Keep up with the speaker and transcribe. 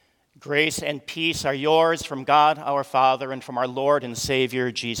Grace and peace are yours from God our Father and from our Lord and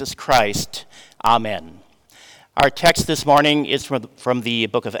Savior Jesus Christ. Amen. Our text this morning is from the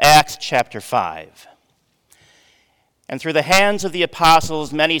book of Acts, chapter 5. And through the hands of the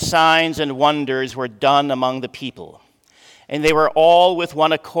apostles, many signs and wonders were done among the people. And they were all with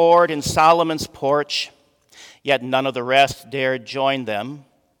one accord in Solomon's porch, yet none of the rest dared join them.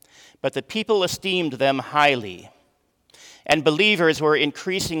 But the people esteemed them highly. And believers were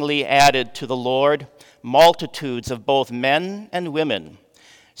increasingly added to the Lord, multitudes of both men and women,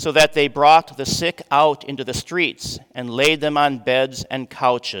 so that they brought the sick out into the streets and laid them on beds and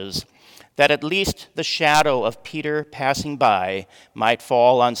couches, that at least the shadow of Peter passing by might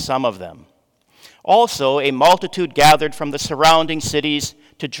fall on some of them. Also, a multitude gathered from the surrounding cities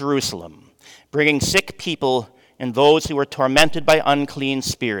to Jerusalem, bringing sick people and those who were tormented by unclean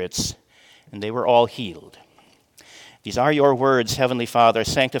spirits, and they were all healed. These are your words, Heavenly Father.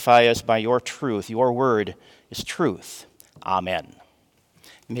 Sanctify us by your truth. Your word is truth. Amen.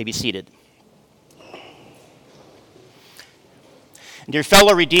 You may be seated. Dear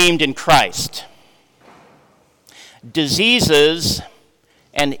fellow redeemed in Christ, diseases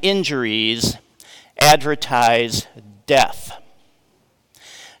and injuries advertise death.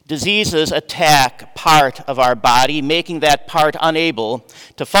 Diseases attack part of our body, making that part unable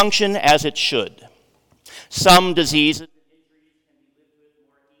to function as it should. Some diseases and injuries can be lived with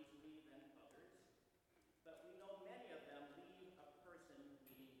more easily than others, but we know many of them leave a person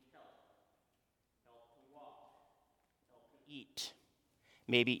needing help to walk, help to eat,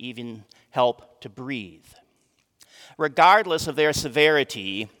 maybe even help to breathe. Regardless of their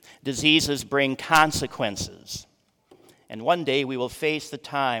severity, diseases bring consequences. And one day we will face the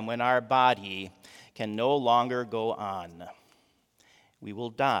time when our body can no longer go on. We will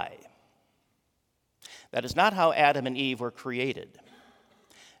die. That is not how Adam and Eve were created.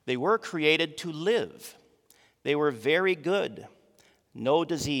 They were created to live. They were very good. No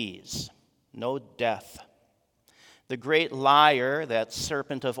disease, no death. The great liar, that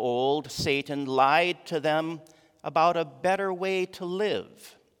serpent of old, Satan, lied to them about a better way to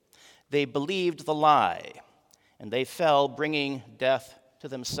live. They believed the lie, and they fell, bringing death to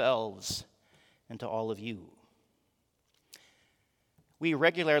themselves and to all of you. We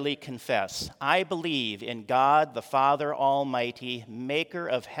regularly confess, I believe in God, the Father Almighty, maker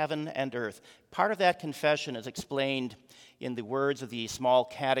of heaven and earth. Part of that confession is explained in the words of the small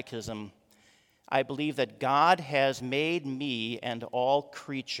catechism. I believe that God has made me and all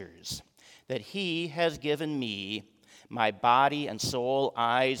creatures, that he has given me my body and soul,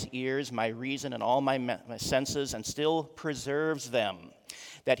 eyes, ears, my reason, and all my senses, and still preserves them.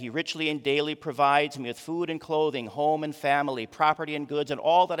 That he richly and daily provides me with food and clothing, home and family, property and goods, and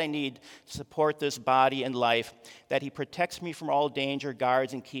all that I need to support this body and life, that he protects me from all danger,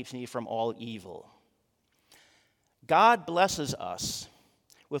 guards, and keeps me from all evil. God blesses us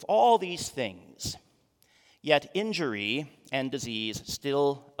with all these things, yet injury and disease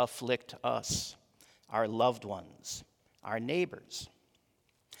still afflict us, our loved ones, our neighbors.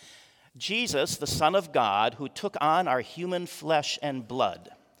 Jesus, the Son of God, who took on our human flesh and blood,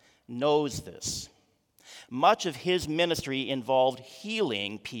 knows this. Much of his ministry involved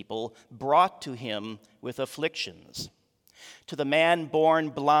healing people brought to him with afflictions. To the man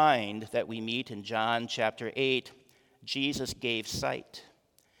born blind that we meet in John chapter 8, Jesus gave sight.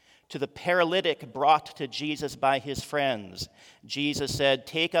 To the paralytic brought to Jesus by his friends, Jesus said,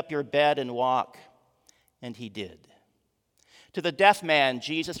 "Take up your bed and walk," and he did. To the deaf man,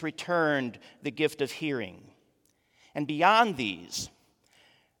 Jesus returned the gift of hearing. And beyond these,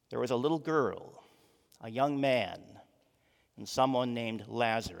 there was a little girl, a young man, and someone named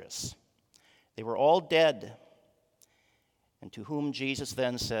Lazarus. They were all dead, and to whom Jesus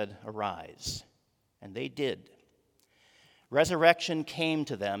then said, "Arise." And they did. Resurrection came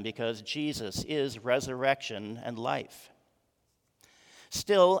to them because Jesus is resurrection and life.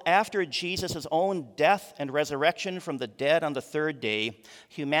 Still, after Jesus' own death and resurrection from the dead on the third day,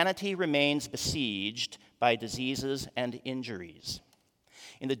 humanity remains besieged by diseases and injuries.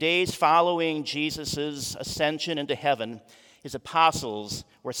 In the days following Jesus' ascension into heaven, his apostles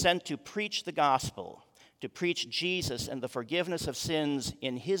were sent to preach the gospel, to preach Jesus and the forgiveness of sins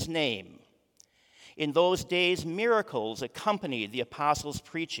in his name. In those days, miracles accompanied the apostles'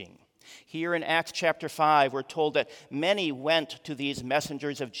 preaching. Here in Acts chapter 5, we're told that many went to these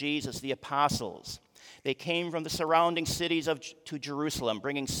messengers of Jesus, the apostles. They came from the surrounding cities to Jerusalem,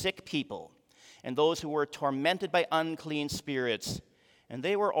 bringing sick people and those who were tormented by unclean spirits, and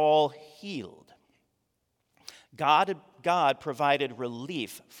they were all healed. God provided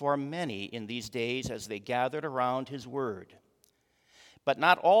relief for many in these days as they gathered around his word. But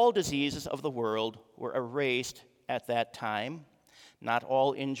not all diseases of the world were erased at that time. Not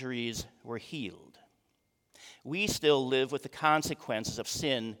all injuries were healed. We still live with the consequences of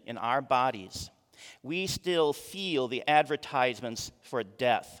sin in our bodies. We still feel the advertisements for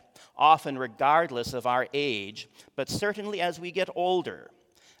death, often regardless of our age, but certainly as we get older,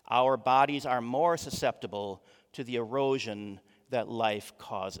 our bodies are more susceptible to the erosion that life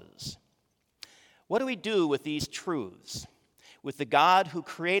causes. What do we do with these truths? With the God who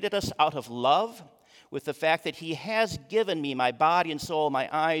created us out of love, with the fact that he has given me my body and soul, my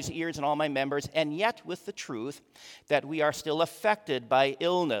eyes, ears, and all my members, and yet with the truth that we are still affected by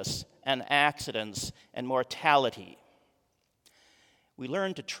illness and accidents and mortality. We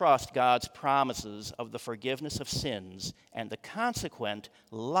learn to trust God's promises of the forgiveness of sins and the consequent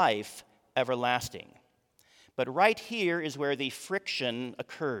life everlasting. But right here is where the friction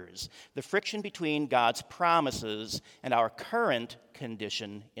occurs, the friction between God's promises and our current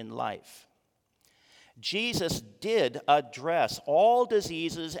condition in life. Jesus did address all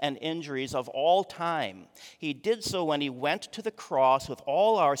diseases and injuries of all time. He did so when he went to the cross with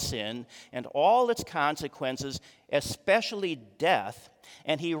all our sin and all its consequences, especially death,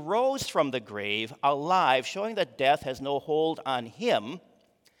 and he rose from the grave alive, showing that death has no hold on him.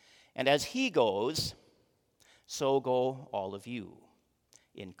 And as he goes, so go all of you.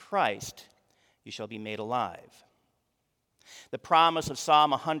 In Christ, you shall be made alive. The promise of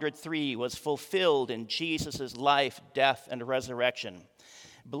Psalm 103 was fulfilled in Jesus' life, death, and resurrection.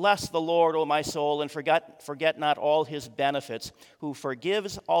 Bless the Lord, O my soul, and forget not all his benefits, who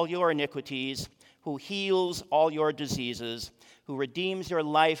forgives all your iniquities, who heals all your diseases, who redeems your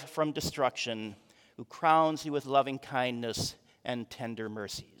life from destruction, who crowns you with loving kindness and tender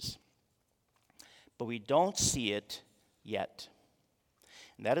mercies. But we don't see it yet.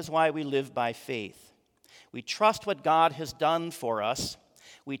 And that is why we live by faith. We trust what God has done for us.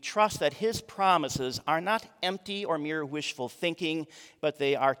 We trust that his promises are not empty or mere wishful thinking, but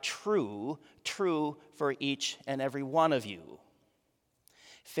they are true for each and every one of you.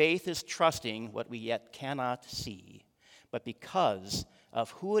 Faith is trusting what we yet cannot see, but because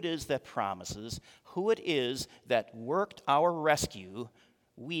of who it is that promises, who it is that worked our rescue,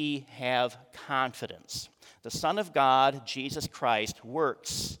 we have confidence. The Son of God, Jesus Christ,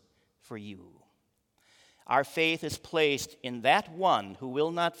 works for you. Our faith is placed in that one who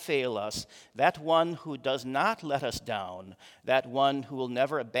will not fail us, that one who does not let us down, that one who will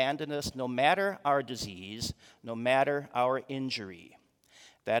never abandon us no matter our disease, no matter our injury.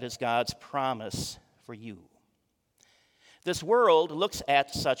 That is God's promise for you. This world looks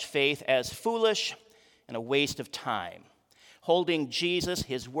at such faith as foolish and a waste of time, holding Jesus,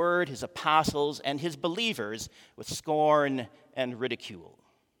 his word, his apostles, and his believers with scorn and ridicule.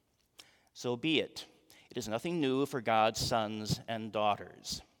 So be it. It is nothing new for God's sons and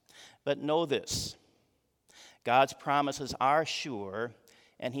daughters. But know this, God's promises are sure,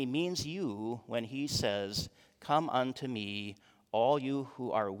 and he means you when he says, "Come unto me, all you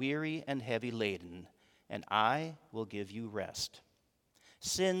who are weary and heavy laden, and I will give you rest."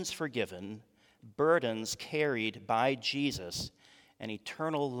 Sins forgiven, burdens carried by Jesus, and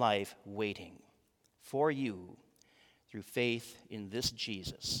eternal life waiting for you through faith in this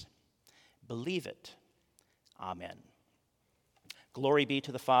Jesus. Believe it. Amen. Glory be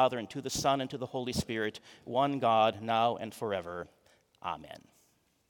to the Father, and to the Son, and to the Holy Spirit, one God, now and forever. Amen.